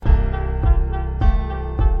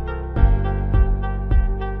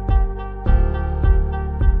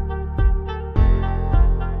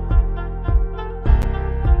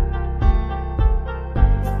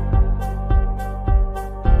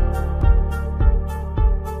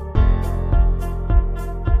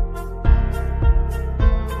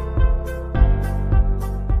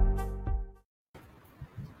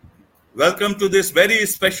Welcome to this very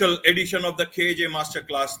special edition of the KJ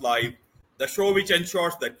Masterclass Live, the show which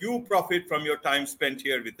ensures that you profit from your time spent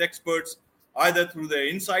here with experts, either through their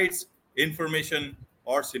insights, information,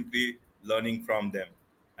 or simply learning from them.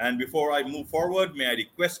 And before I move forward, may I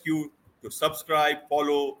request you to subscribe,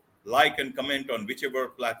 follow, like, and comment on whichever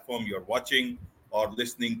platform you're watching or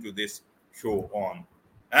listening to this show on.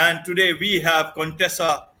 And today we have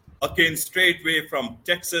Contessa Akin straightway from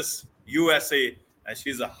Texas, USA, and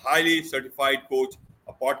she's a highly certified coach,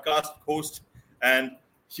 a podcast host, and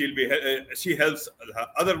she helps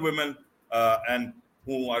other women and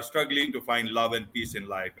who are struggling to find love and peace in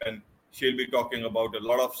life. And she'll be talking about a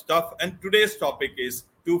lot of stuff. And today's topic is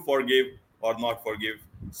to forgive or not forgive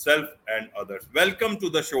self and others. Welcome to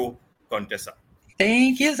the show, Contessa.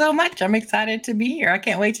 Thank you so much. I'm excited to be here. I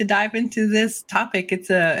can't wait to dive into this topic. It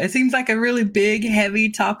seems like a really big, heavy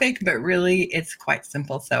topic, but really it's quite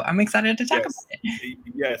simple. So I'm excited to talk about it.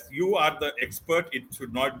 Yes, you are the expert. It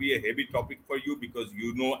should not be a heavy topic for you because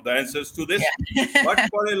you know the answers to this. Yeah. But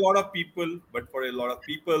for a lot of people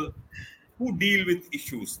who deal with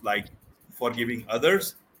issues like forgiving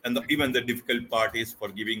others, and even the difficult part is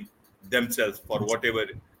forgiving themselves for whatever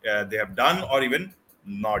they have done or even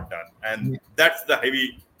not done, and that's the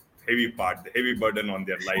heavy part, the heavy burden on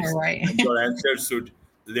their lives. Right. And your answers should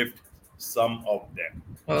lift some of them.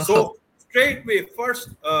 Well, So straightway, first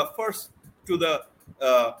to the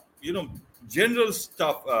general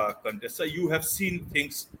stuff, Contessa. You have seen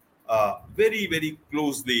things very very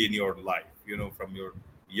closely in your life. From your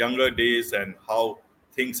younger days and how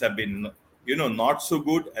things have been not so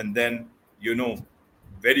good, and then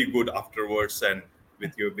very good afterwards, and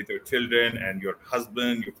with your children and your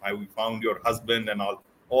husband, you found your husband and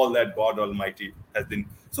all that God Almighty has been.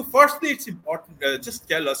 So firstly, it's important, just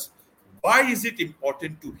tell us, why is it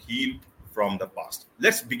important to heal from the past?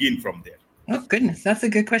 Let's begin from there. Oh, goodness. That's a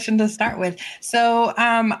good question to start with. So,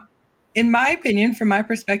 in my opinion, from my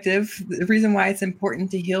perspective, the reason why it's important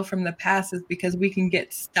to heal from the past is because we can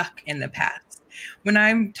get stuck in the past. When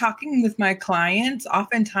I'm talking with my clients,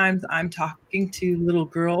 oftentimes I'm talking to little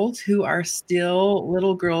girls who are still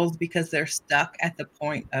little girls because they're stuck at the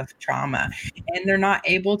point of trauma and they're not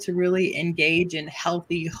able to really engage in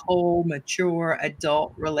healthy, whole, mature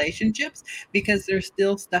adult relationships because they're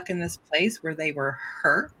still stuck in this place where they were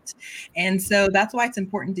hurt. And so that's why it's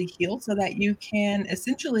important to heal, so that you can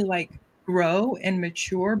essentially grow and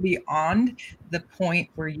mature beyond the point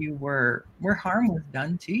where harm was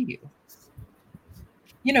done to you.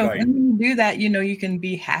 Right. When you do that, you can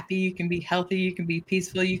be happy, you can be healthy, you can be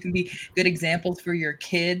peaceful, you can be good examples for your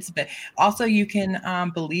kids, but also you can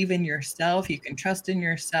believe in yourself, you can trust in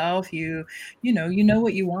yourself, you know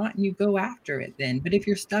what you want and you go after it then. But if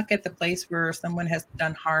you're stuck at the place where someone has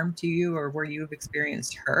done harm to you or where you've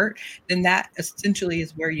experienced hurt, then that essentially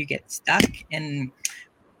is where you get stuck in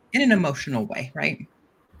an emotional way, right?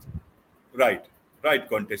 Right,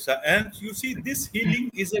 Contessa. And you see, this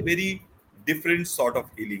healing is a very different sort of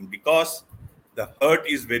healing because the hurt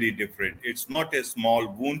is very different. It's not a small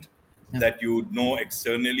wound that you know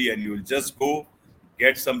externally and you'll just go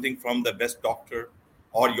get something from the best doctor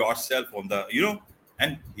or yourself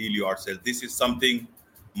and heal yourself. This is something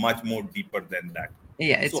much more deeper than that.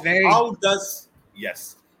 Yeah, it's So very. how does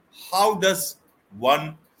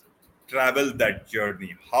one travel that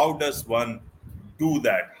journey? How does one do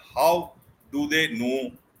that? How do they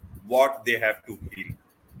know what they have to heal?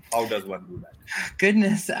 How does one do that?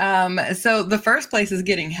 Goodness. So the first place is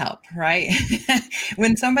getting help, right?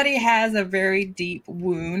 When somebody has a very deep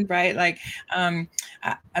wound, right? I'm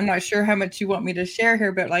not sure how much you want me to share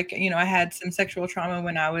here, but I had some sexual trauma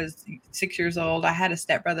when I was 6 years old. I had a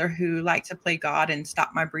stepbrother who liked to play God and stop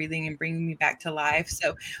my breathing and bring me back to life.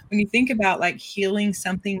 So when you think about healing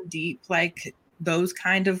something deep, like those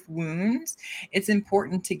kind of wounds, it's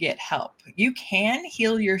important to get help. You can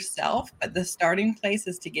heal yourself, but the starting place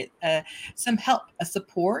is to get some help, a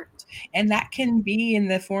support, and that can be in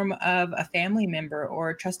the form of a family member or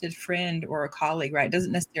a trusted friend or a colleague, right? It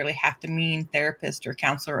doesn't necessarily have to mean therapist or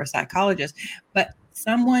counselor or psychologist, but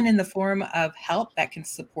someone in the form of help that can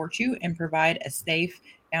support you and provide a safe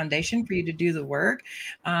foundation for you to do the work.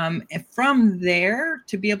 And from there,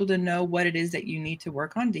 to be able to know what it is that you need to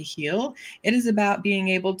work on to heal, it is about being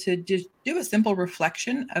able to just do a simple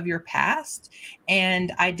reflection of your past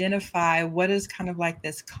and identify what is kind of like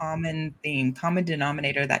this common theme, common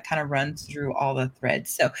denominator that kind of runs through all the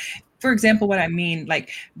threads. So for example, what I mean, like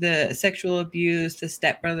the sexual abuse, the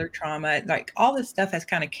stepbrother trauma, like all this stuff has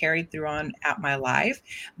kind of carried through on out my life.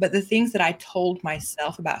 But the things that I told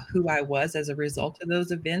myself about who I was as a result of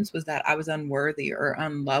those events was that I was unworthy or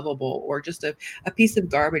unlovable or just a piece of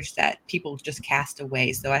garbage that people just cast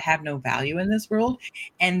away. So I have no value in this world.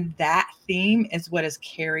 And that theme is what is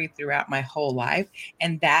carried throughout my whole life.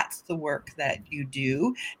 And that's the work that you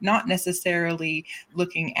do, not necessarily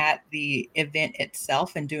looking at the event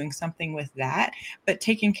itself and doing something with that, but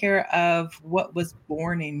taking care of what was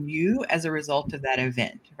born in you as a result of that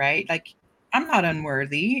event, right? Like, I'm not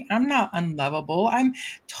unworthy. I'm not unlovable. I'm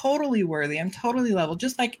totally worthy. I'm totally lovable,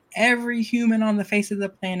 just like every human on the face of the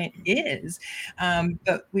planet is.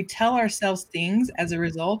 But we tell ourselves things as a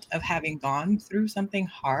result of having gone through something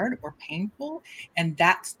hard or painful. And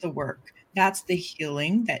that's the work. That's the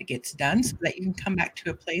healing that gets done so that you can come back to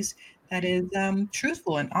a place that is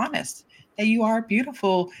truthful and honest, that you are a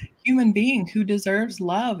beautiful human being who deserves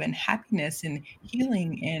love and happiness and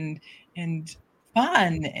healing and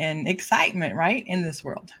fun and excitement, right, in this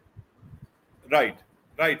world. Right,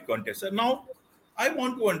 right, Contessa. Now, I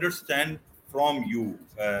want to understand from you,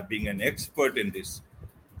 being an expert in this,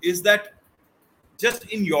 is that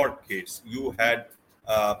just in your case, you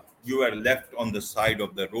were left on the side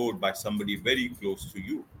of the road by somebody very close to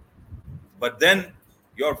you, but then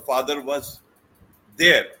your father was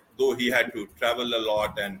there, though he had to travel a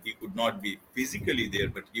lot and he could not be physically there,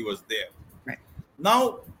 but he was there. Right.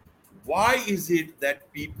 Now, why is it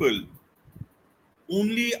that people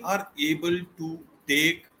only are able to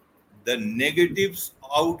take the negatives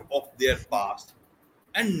out of their past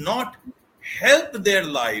and not help their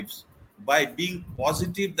lives by being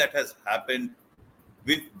positive that has happened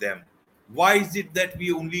with them? Why is it that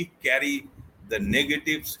we only carry the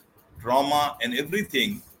negatives, trauma, and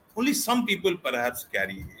everything? Only some people perhaps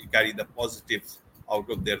carry the positives out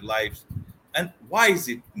of their lives. And why is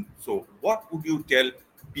it so? What would you tell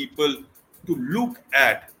people to look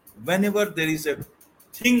at whenever there is a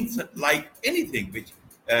things like anything which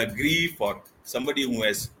grief or somebody who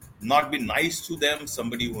has not been nice to them,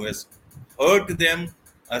 somebody who has hurt them,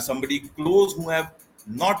 somebody close who have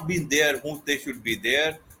not been there, who they should be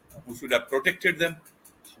there, who should have protected them?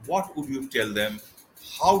 What would you tell them?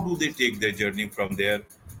 How do they take their journey from there?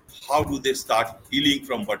 How do they start healing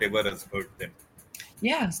from whatever has hurt them?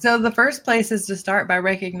 Yeah. So the first place is to start by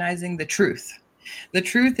recognizing the truth. The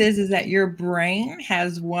truth is that your brain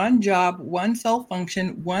has one job, one sole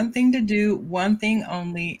function, one thing to do, one thing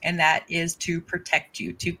only, and that is to protect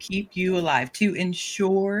you, to keep you alive, to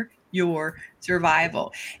ensure your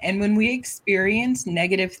survival. And when we experience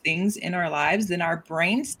negative things in our lives, then our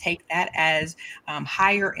brains take that as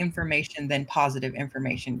higher information than positive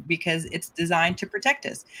information because it's designed to protect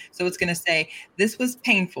us. So it's going to say, this was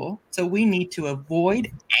painful, so we need to avoid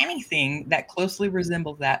anything that closely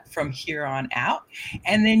resembles that from here on out.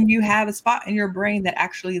 And then you have a spot in your brain that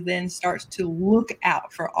actually then starts to look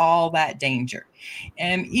out for all that danger.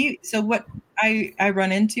 And so what I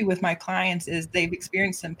run into with my clients is they've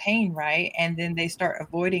experienced some pain, right? And then they start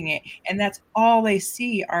avoiding it. And that's all they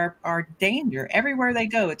see are danger. Everywhere they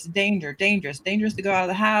go, it's danger, dangerous, dangerous to go out of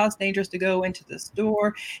the house, dangerous to go into the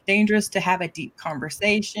store, dangerous to have a deep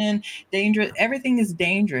conversation, dangerous. Everything is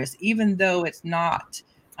dangerous, even though it's not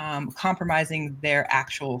compromising their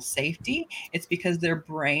actual safety. It's because their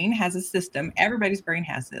brain has a system, everybody's brain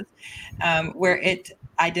has this, where it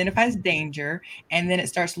identifies danger and then it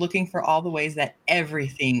starts looking for all the ways that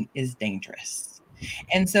everything is dangerous.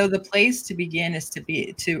 And so the place to begin is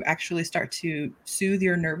to actually start to soothe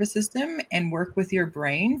your nervous system and work with your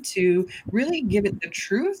brain to really give it the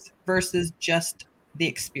truth versus just the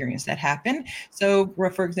experience that happened. So,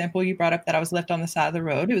 for example, you brought up that I was left on the side of the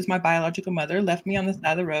road. It was my biological mother left me on the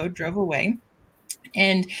side of the road, drove away.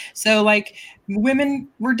 And so, like, women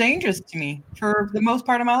were dangerous to me for the most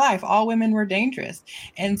part of my life. All women were dangerous.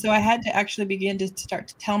 And so I had to actually begin to start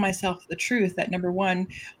to tell myself the truth that, number one,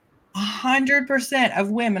 100% of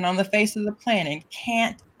women on the face of the planet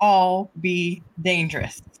can't all be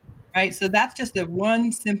dangerous. Right. So that's just the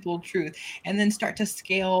one simple truth. And then start to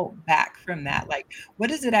scale back from that. Like, what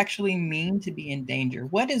does it actually mean to be in danger?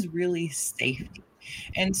 What is really safety?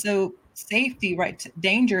 And so safety, right?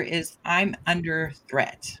 Danger is I'm under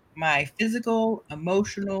threat. My physical,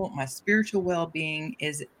 emotional, my spiritual well-being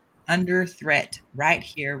is under threat right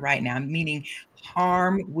here, right now, meaning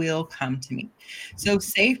harm will come to me. So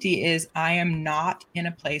safety is I am not in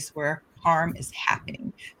a place where harm is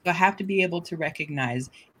happening. So I have to be able to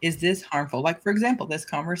recognize, is this harmful? Like, for example, this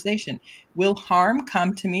conversation, will harm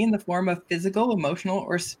come to me in the form of physical, emotional,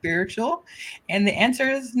 or spiritual? And the answer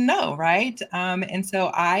is no, right? And so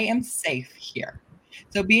I am safe here.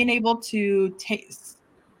 So being able to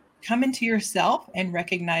come into yourself and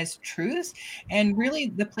recognize truths. And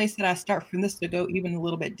really, the place that I start from this to go even a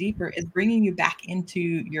little bit deeper is bringing you back into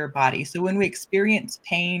your body. So when we experience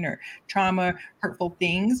pain or trauma, hurtful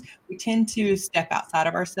things, we tend to step outside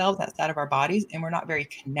of ourselves, outside of our bodies, and we're not very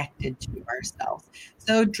connected to ourselves.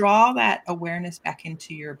 So draw that awareness back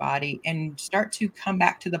into your body and start to come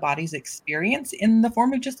back to the body's experience in the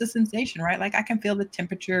form of just a sensation, right? Like I can feel the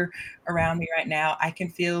temperature around me right now. I can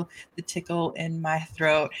feel the tickle in my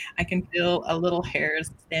throat. I can feel a little hairs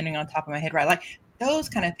standing on top of my head, right? Like those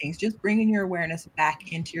kind of things, just bringing your awareness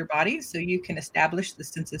back into your body so you can establish the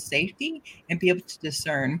sense of safety and be able to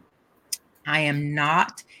discern, I am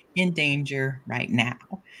not in danger right now.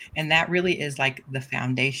 And that really is like the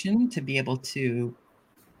foundation to be able to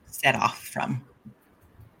set off from.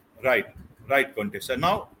 Right, right, Contessa.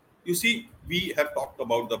 Now, you see, we have talked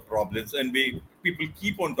about the problems, and we people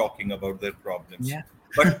keep on talking about their problems. Yeah.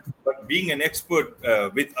 But being an expert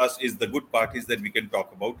with us is the good part is that we can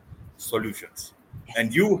talk about solutions,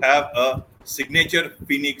 and you have a signature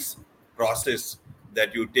Phoenix process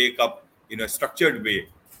that you take up in a structured way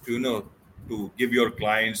to to give your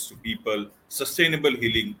clients to people sustainable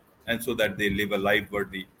healing, and so that they live a life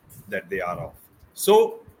worthy that they are of.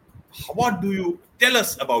 So what do you tell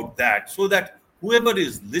us about that so that whoever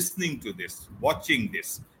is listening to this, watching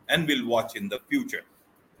this, and will watch in the future,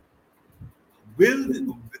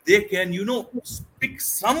 will they can pick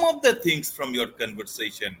some of the things from your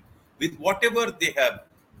conversation with whatever they have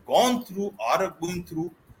gone through or are going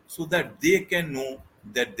through, so that they can know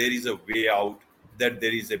that there is a way out, that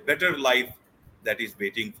there is a better life that is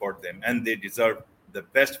waiting for them, and they deserve the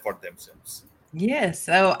best for themselves. Yes.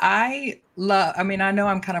 So I mean, I know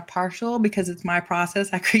I'm kind of partial because it's my process.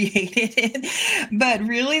 I created it. But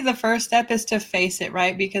really, the first step is to face it,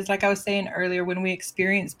 right? Because, like I was saying earlier, when we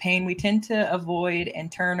experience pain, we tend to avoid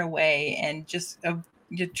and turn away and just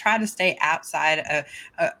you try to stay outside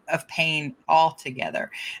of pain altogether.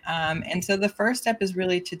 And so the first step is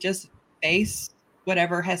really to just face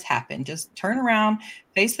whatever has happened. Just turn around,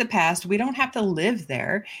 face the past. We don't have to live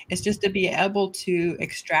there. It's just to be able to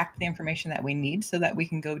extract the information that we need so that we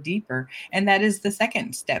can go deeper. And that is the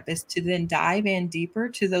second step, is to then dive in deeper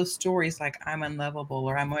to those stories like I'm unlovable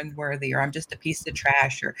or I'm unworthy or I'm just a piece of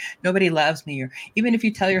trash or nobody loves me, or even if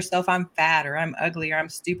you tell yourself I'm fat or I'm ugly or I'm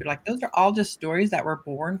stupid, like those are all just stories that were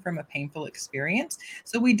born from a painful experience.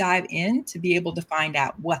 So we dive in to be able to find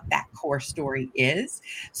out what that core story is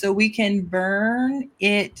so we can burn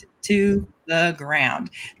it to the ground,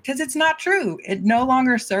 because it's not true. It no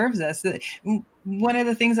longer serves us. One of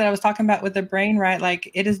the things that I was talking about with the brain, right?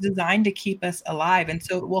 Like it is designed to keep us alive. And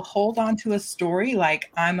so it will hold on to a story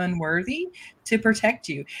like I'm unworthy to protect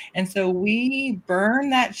you. And so we burn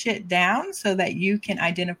that shit down so that you can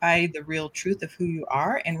identify the real truth of who you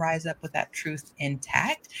are and rise up with that truth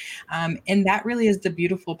intact. And that really is the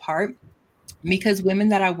beautiful part, because women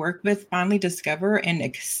that I work with finally discover and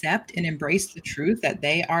accept and embrace the truth that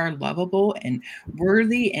they are lovable and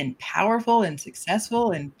worthy and powerful and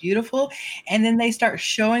successful and beautiful. And then they start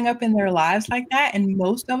showing up in their lives like that. And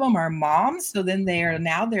most of them are moms. So then they are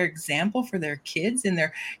now their example for their kids, and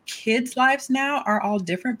their kids' lives now are all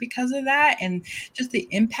different because of that. And just the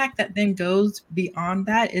impact that then goes beyond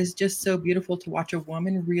that is just so beautiful to watch a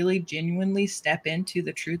woman really genuinely step into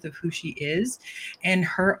the truth of who she is and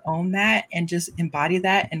her own that and just embody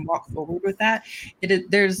that and walk forward with that.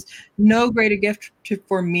 There's no greater gift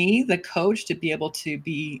for me, the coach, to be able to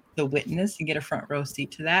be the witness and get a front row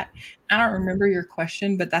seat to that. I don't remember your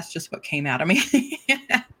question, but that's just what came out of me.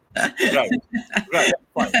 Right, right,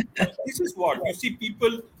 fine. This is what you see,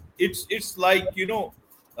 people. It's like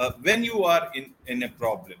when you are in a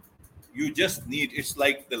problem, you just need. It's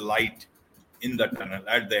like the light in the tunnel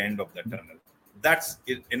at the end of the tunnel. That's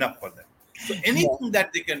enough for them. So anything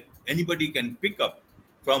that anybody can pick up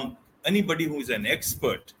from anybody who is an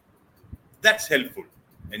expert, that's helpful.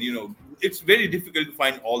 And it's very difficult to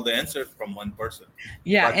find all the answers from one person.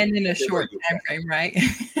 Yeah, But and in a whatever short you time can. frame, right?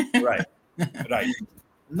 Right, right.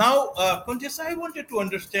 Now, Contessa, I wanted to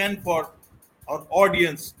understand for our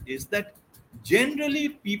audience is that generally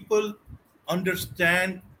people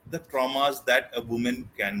understand the traumas that a woman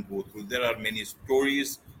can go through. There are many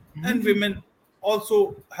stories, and Mhm. women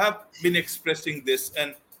also have been expressing this.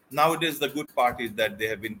 And nowadays, the good part is that they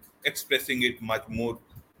have been expressing it much more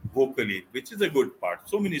vocally, which is a good part.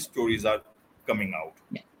 So many stories are coming out.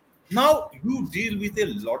 Yeah. Now you deal with a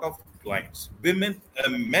lot of clients. Men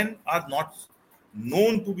are not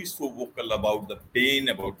known to be so vocal about the pain,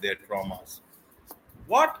 about their traumas.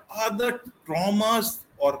 What are the traumas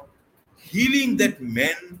or healing that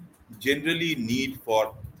men generally need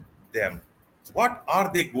for them? What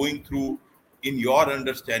are they going through in your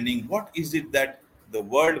understanding? What is it that the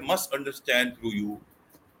world must understand through you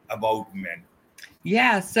about men?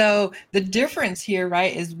 Yeah, so the difference here,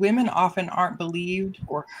 right, is women often aren't believed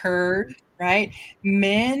or heard, right?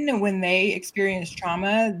 Men, when they experience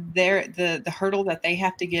trauma, the hurdle that they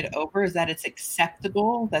have to get over is that it's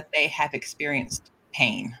acceptable that they have experienced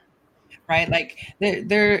pain, right? Like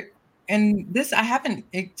they're and this I haven't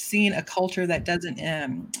seen a culture that doesn't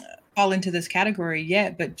fall into this category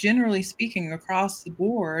yet, but generally speaking, across the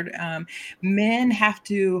board, men have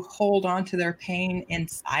to hold on to their pain in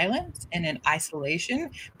silence and in isolation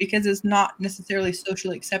because it's not necessarily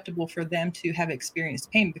socially acceptable for them to have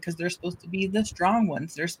experienced pain because they're supposed to be the strong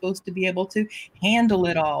ones. They're supposed to be able to handle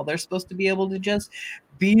it all. They're supposed to be able to just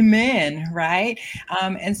be men, right?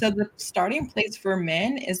 And so the starting place for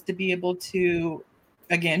men is to be able to,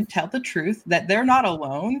 again, tell the truth that they're not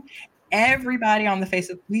alone. Everybody on the face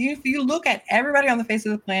of if you look at everybody on the face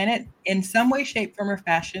of the planet in some way, shape, form, or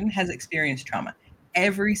fashion has experienced trauma.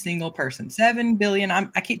 Every single person, 7 billion. I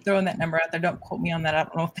keep throwing that number out there. Don't quote me on that. I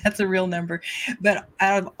don't know if that's a real number, but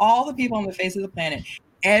out of all the people on the face of the planet,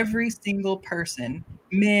 every single person,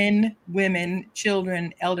 men, women,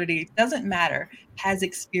 children, elderly, doesn't matter, has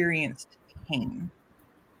experienced pain.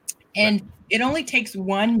 Right. And it only takes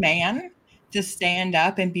one man to stand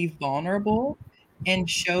up and be vulnerable and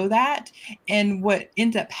show that. And what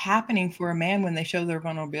ends up happening for a man when they show their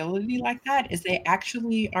vulnerability like that is they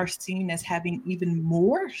actually are seen as having even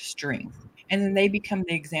more strength. And then they become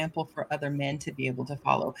the example for other men to be able to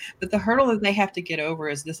follow. But the hurdle that they have to get over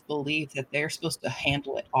is this belief that they're supposed to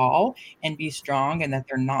handle it all and be strong and that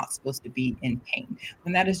they're not supposed to be in pain.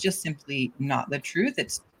 When that is just simply not the truth.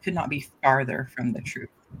 It could not be farther from the truth.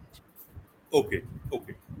 Okay,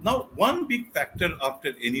 okay. Now, one big factor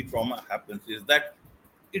after any trauma happens is that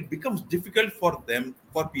it becomes difficult for them,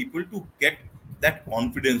 for people to get that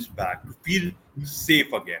confidence back, to feel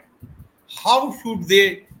safe again. How should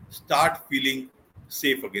they start feeling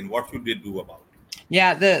safe again? What should they do about it?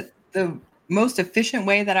 Yeah, the most efficient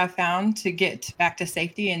way that I found to get back to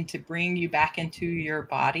safety and to bring you back into your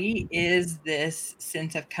body is this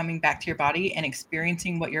sense of coming back to your body and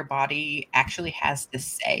experiencing what your body actually has to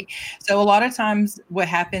say. So a lot of times what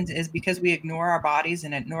happens is because we ignore our bodies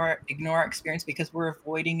and ignore our experience because we're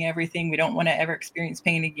avoiding everything, we don't want to ever experience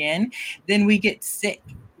pain again, then we get sick.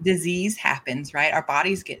 Disease happens, right? Our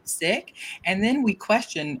bodies get sick. And then we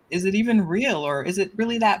question, is it even real or is it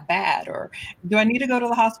really that bad? Or do I need to go to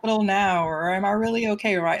the hospital now or am I really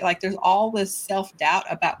okay, right? Like there's all this self-doubt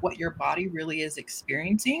about what your body really is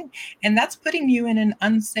experiencing, and that's putting you in an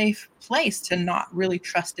unsafe place to not really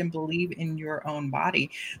trust and believe in your own body.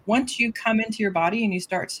 Once you come into your body and you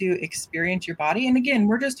start to experience your body, and again,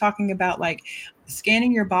 we're just talking about like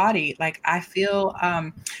scanning your body, like I feel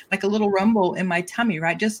like a little rumble in my tummy,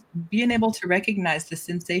 right? Just being able to recognize the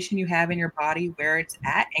sensation you have in your body, where it's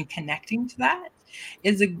at, and connecting to that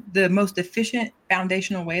is the most efficient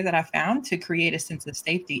foundational way that I found to create a sense of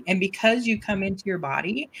safety. And because you come into your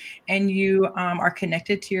body and you are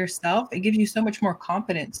connected to yourself, it gives you so much more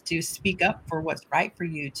confidence to speak up for what's right for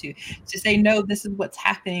you, to say, no, this is what's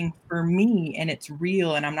happening for me and it's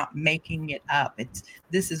real and I'm not making it up.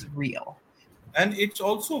 This is real. And it's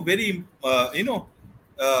also very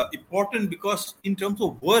important because in terms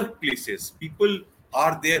of workplaces, people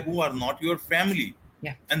are there who are not your family,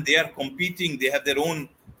 Yeah. and they are competing, they have their own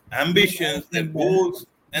ambitions, Yes, their and the goals,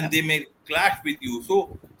 and Yep. they may clash with you.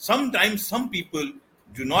 So sometimes some people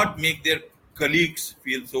do not make their colleagues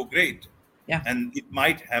feel so great, Yeah. and it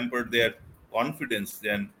might hamper their confidence.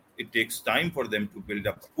 Then it takes time for them to build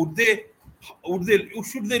up. Would they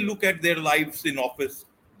should they look at their lives in office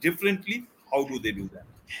differently? How do they do that?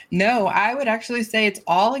 No, I would actually say it's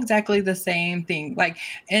all exactly the same thing. Like,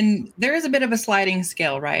 and there is a bit of a sliding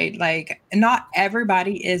scale, right? Like, not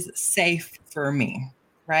everybody is safe for me,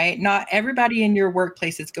 right? Not everybody in your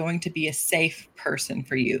workplace is going to be a safe person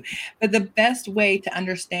for you. But the best way to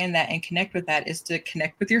understand that and connect with that is to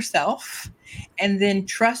connect with yourself and then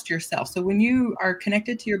trust yourself. So when you are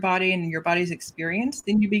connected to your body and your body's experience,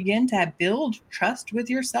 then you begin to build trust with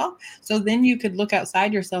yourself. So then you could look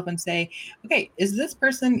outside yourself and say, okay, is this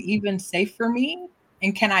person even safe for me?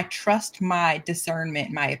 And can I trust my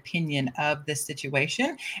discernment, my opinion of this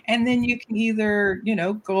situation? And then you can either,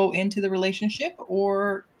 go into the relationship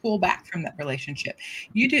or pull back from that relationship.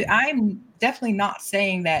 I'm definitely not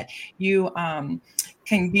saying that you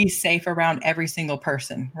can be safe around every single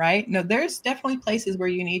person, right? No, there's definitely places where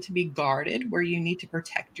you need to be guarded, where you need to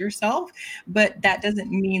protect yourself, but that doesn't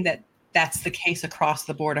mean that that's the case across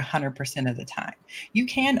the board 100% of the time. You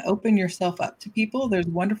can open yourself up to people. There's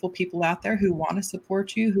wonderful people out there who want to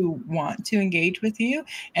support you, who want to engage with you,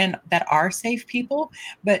 and that are safe people.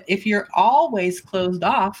 But if you're always closed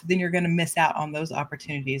off, then you're going to miss out on those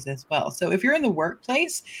opportunities as well. So if you're in the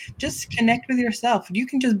workplace, just connect with yourself. You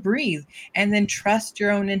can just breathe and then trust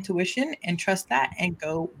your own intuition and trust that and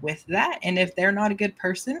go with that. And if they're not a good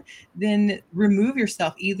person, then remove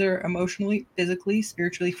yourself either emotionally, physically,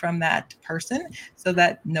 spiritually from that person so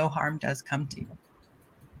that no harm does come to you.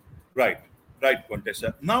 Right, right,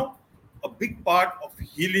 Contessa. Now, a big part of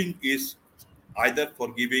healing is either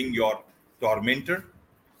forgiving your tormentor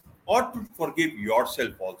or to forgive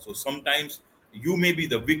yourself also. Sometimes you may be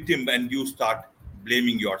the victim and you start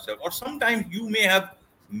blaming yourself, or sometimes you may have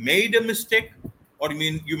made a mistake, or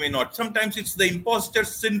you may not. Sometimes it's the imposter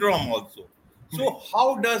syndrome also. So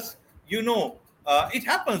how does it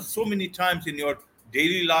happens so many times in your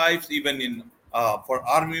daily lives, even in for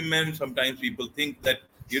our women. Sometimes people think that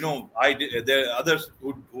there are others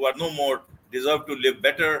who are no more deserve to live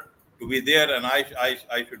better, to be there, and I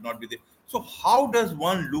should not be there. So how does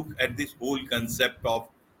one look at this whole concept of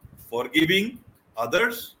forgiving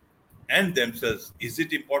others and themselves? Is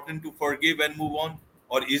it important to forgive and move on,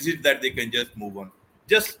 or is it that they can just move on?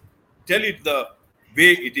 Just tell it the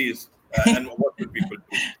way it is, and what should people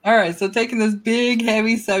do? All right. So taking this big,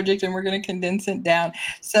 heavy subject and we're going to condense it down.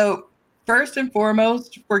 So first and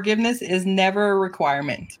foremost, forgiveness is never a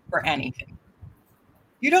requirement for anything.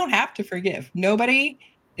 You don't have to forgive. Nobody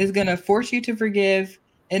is going to force you to forgive.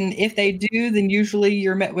 And if they do, then usually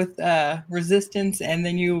you're met with resistance and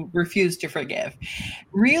then you refuse to forgive.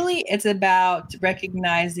 Really, it's about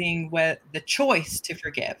recognizing what the choice to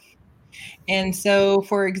forgive. And so,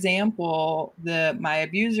 for example, my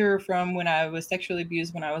abuser from when I was sexually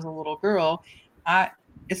abused when I was a little girl,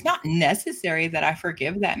 it's not necessary that I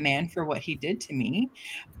forgive that man for what he did to me,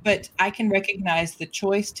 but I can recognize the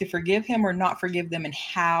choice to forgive him or not forgive them and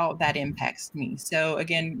how that impacts me. So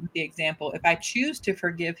again, the example, if I choose to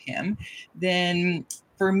forgive him, then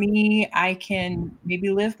for me, I can maybe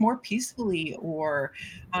live more peacefully or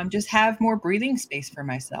just have more breathing space for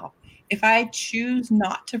myself. If I choose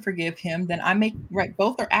not to forgive him, then I make right.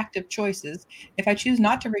 Both are active choices. If I choose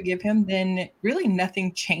not to forgive him, then really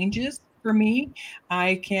nothing changes for me.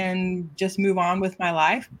 I can just move on with my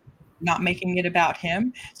life, not making it about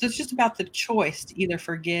him. So it's just about the choice to either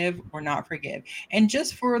forgive or not forgive. And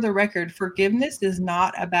just for the record, forgiveness is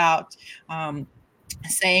not about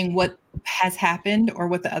saying what has happened or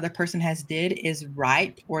what the other person has did is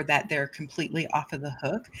right or that they're completely off of the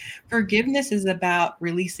hook. Forgiveness is about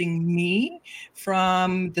releasing me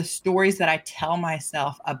from the stories that I tell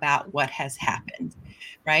myself about what has happened,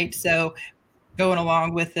 right? So going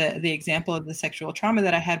along with the example of the sexual trauma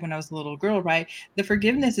that I had when I was a little girl, right? The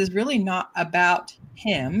forgiveness is really not about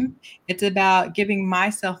him. It's about giving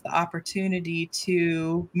myself the opportunity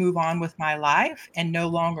to move on with my life and no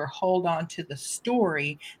longer hold on to the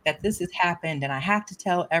story that this has happened and I have to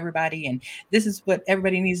tell everybody and this is what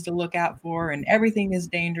everybody needs to look out for and everything is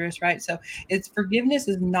dangerous, right? So it's forgiveness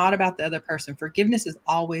is not about the other person. Forgiveness is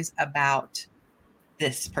always about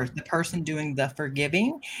the person doing the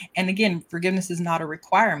forgiving. And again, forgiveness is not a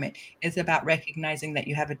requirement. It's about recognizing that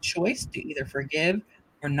you have a choice to either forgive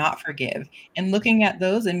or not forgive, and looking at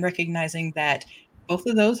those and recognizing that both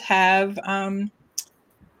of those have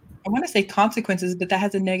I want to say consequences, but that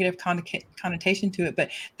has a negative connotation to it.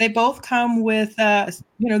 But they both come with,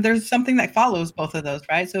 there's something that follows both of those,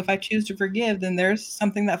 right? So if I choose to forgive, then there's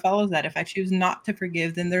something that follows that. If I choose not to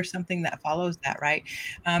forgive, then there's something that follows that, right?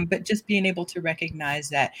 But just being able to recognize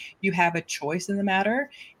that you have a choice in the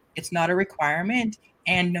matter, it's not a requirement.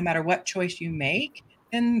 And no matter what choice you make,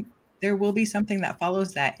 then there will be something that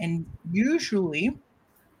follows that. And usually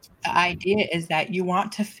the idea is that you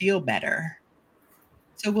want to feel better.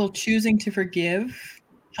 So will choosing to forgive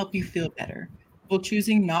help you feel better? Will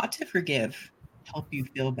choosing not to forgive help you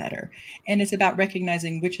feel better? And it's about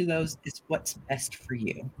recognizing which of those is what's best for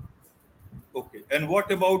you. Okay. And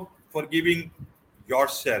what about forgiving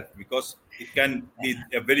yourself? Because it can be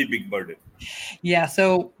a very big burden. Yeah.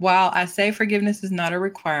 So while I say forgiveness is not a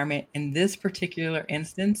requirement in this particular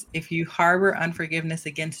instance, if you harbor unforgiveness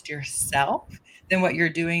against yourself, then what you're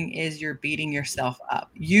doing is you're beating yourself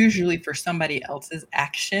up, usually for somebody else's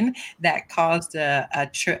action that caused a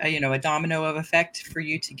domino of effect for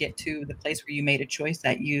you to get to the place where you made a choice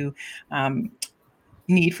that you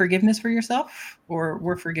need forgiveness for yourself, or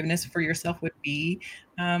where forgiveness for yourself would be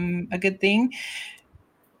a good thing.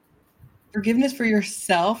 Forgiveness for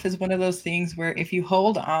yourself is one of those things where if you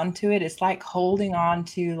hold on to it, it's like holding on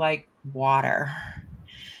to like water.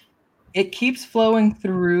 it keeps flowing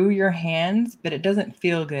through your hands, but it doesn't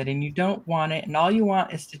feel good and you don't want it. And all you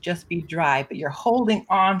want is to just be dry, but you're holding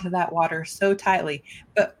on to that water so tightly.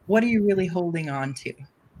 But what are you really holding on to?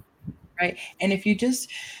 Right. And if you just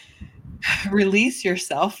release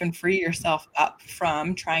yourself and free yourself up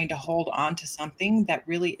from trying to hold on to something that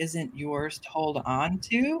really isn't yours to hold on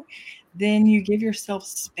to, then you give yourself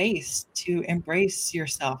space to embrace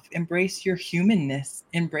yourself, embrace your humanness,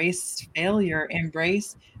 embrace failure,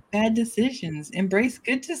 embrace bad decisions, embrace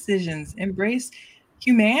good decisions, embrace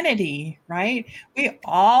humanity, right? We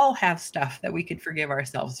all have stuff that we could forgive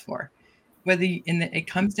ourselves for. It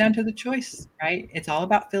comes down to the choice, right? It's all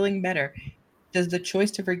about feeling better. Does the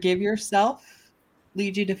choice to forgive yourself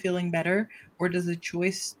lead you to feeling better, or does the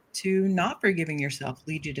choice to not forgiving yourself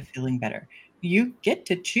lead you to feeling better? You get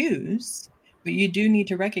to choose, but you do need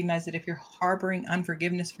to recognize that if you're harboring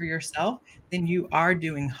unforgiveness for yourself, then you are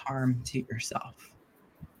doing harm to yourself.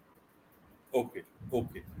 Okay,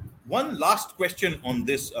 okay. One last question on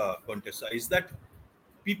this, Contessa, is that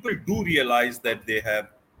people do realize that they have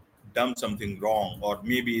done something wrong, or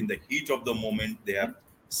maybe in the heat of the moment they have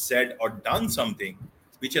said or done something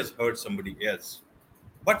which has hurt somebody else.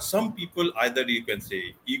 But some people, either you can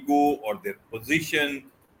say ego or their position,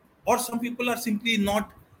 or some people are simply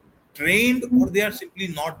not trained, or they are simply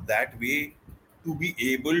not that way to be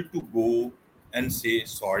able to go and say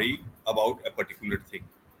sorry about a particular thing.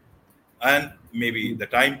 And maybe the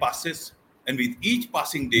time passes, and with each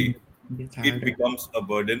passing day It's it harder. becomes a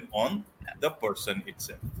burden on the person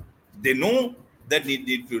itself. They know that they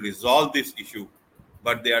need to resolve this issue,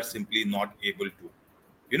 but they are simply not able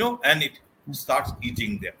to, and it starts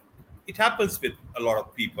eating them. It happens with a lot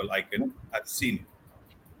of people. I've seen it.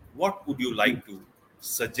 What would you like to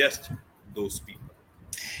suggest those people?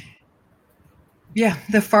 Yeah,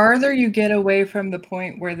 the farther you get away from the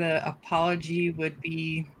point where the apology would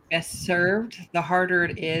be best served, the harder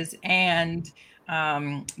it is, and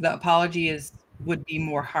the apology would be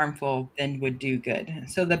more harmful than would do good.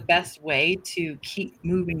 So the best way to keep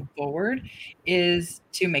moving forward is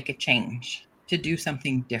to make a change, to do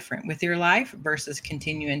something different with your life versus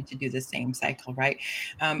continuing to do the same cycle, right?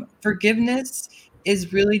 Forgiveness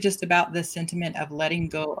is really just about the sentiment of letting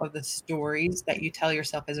go of the stories that you tell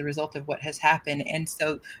yourself as a result of what has happened. And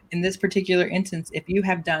so, in this particular instance, if you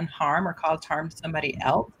have done harm or caused harm to somebody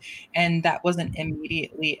else and that wasn't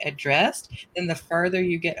immediately addressed, then the further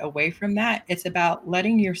you get away from that, it's about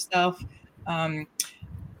letting yourself um,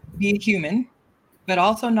 be human, but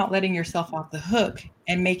also not letting yourself off the hook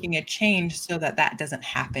and making a change so that that doesn't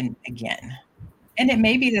happen again. And it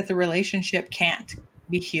may be that the relationship can't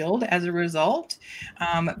be healed as a result,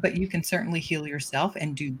 but you can certainly heal yourself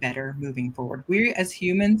and do better moving forward. We as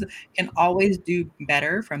humans can always do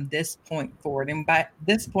better from this point forward. And by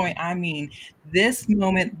this point, I mean this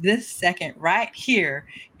moment, this second, right here.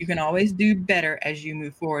 You can always do better as you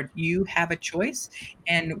move forward. You have a choice,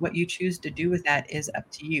 and what you choose to do with that is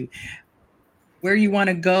up to you. Where you want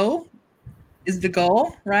to go is the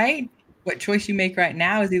goal, right? What choice you make right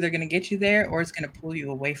now is either going to get you there or it's going to pull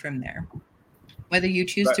you away from there. Whether you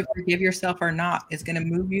choose Right, to forgive yourself or not is going to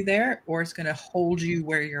move you there or it's going to hold you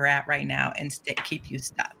where you're at right now and keep you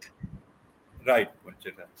stuck. right,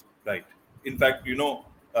 Vanchita, right. In fact,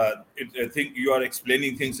 I think you are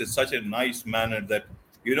explaining things in such a nice manner that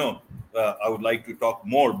I would like to talk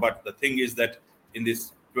more. But the thing is that in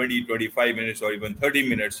this 20, 25 minutes or even 30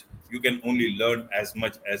 minutes, you can only learn as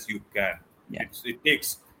much as you can. Yeah. It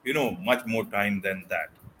takes much more time than that.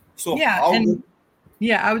 So Yeah. how do And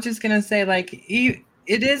yeah, I was just going to say, like, it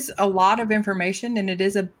is a lot of information and it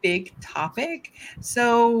is a big topic.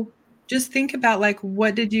 So just think about, like,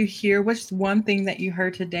 what did you hear? What's one thing that you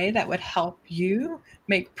heard today that would help you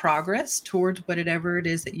make progress towards whatever it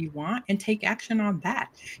is that you want and take action on that?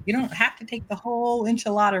 You don't have to take the whole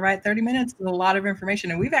enchilada, right? 30 minutes is a lot of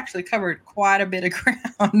information. And we've actually covered quite a bit of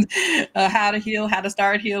ground. How to heal, how to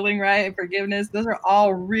start healing, right? Forgiveness. Those are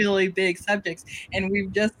all really big subjects and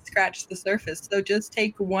we've just scratched the surface. So just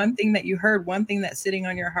take one thing that you heard, one thing that's sitting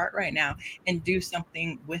on your heart right now, and do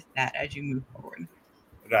something with that as you move forward.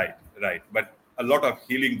 Right, right. But a lot of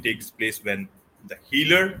healing takes place when the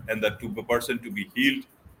healer and the person to be healed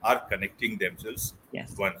are connecting themselves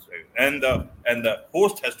Yes. once, and the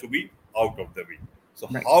host has to be out of the way. So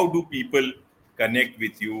Right. how do people connect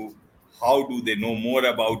with you? How do they know more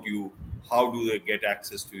about you? How do they get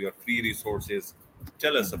access to your free resources?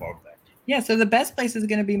 Tell us about that. Yeah, so the best place is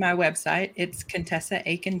going to be my website. It's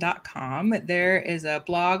contessaaiken.com. There is a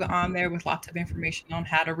blog on there with lots of information on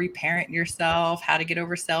how to reparent yourself, how to get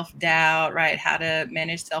over self doubt, right? How to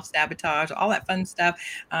manage self sabotage, all that fun stuff.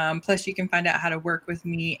 Plus, you can find out how to work with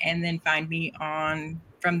me and then find me on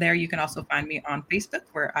from there, you can also find me on Facebook,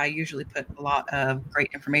 where I usually put a lot of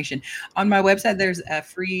great information. On my website, there's a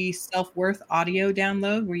free self-worth audio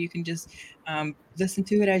download where you can just listen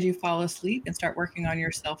to it as you fall asleep and start working on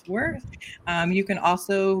your self-worth. You can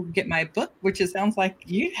also get my book, which it sounds like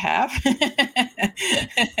you have.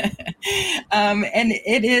 And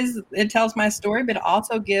it tells my story, but it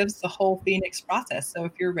also gives the whole Phoenix process. So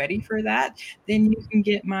if you're ready for that, then you can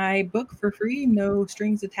get my book for free, no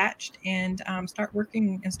strings attached, and start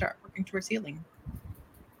working towards healing.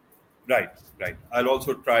 Right. I'll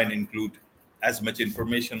also try and include as much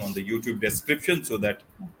information on the YouTube description so that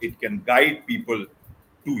it can guide people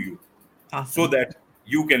to you. Awesome. So that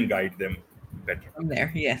you can guide them better. From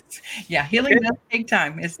there, yes. Yeah, healing does take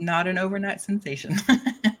time. It's not an overnight sensation.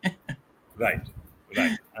 Right.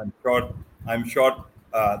 I'm sure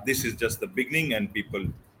this is just the beginning, and people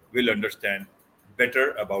will understand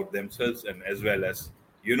better about themselves and as well as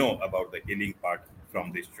about the healing part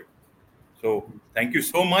from this show. So thank you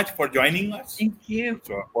so much for joining us. Thank you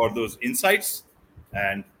for those insights.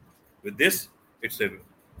 And with this, it's a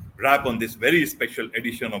wrap on this very special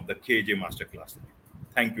edition of the KJ Masterclass.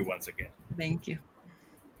 Thank you once again. Thank you.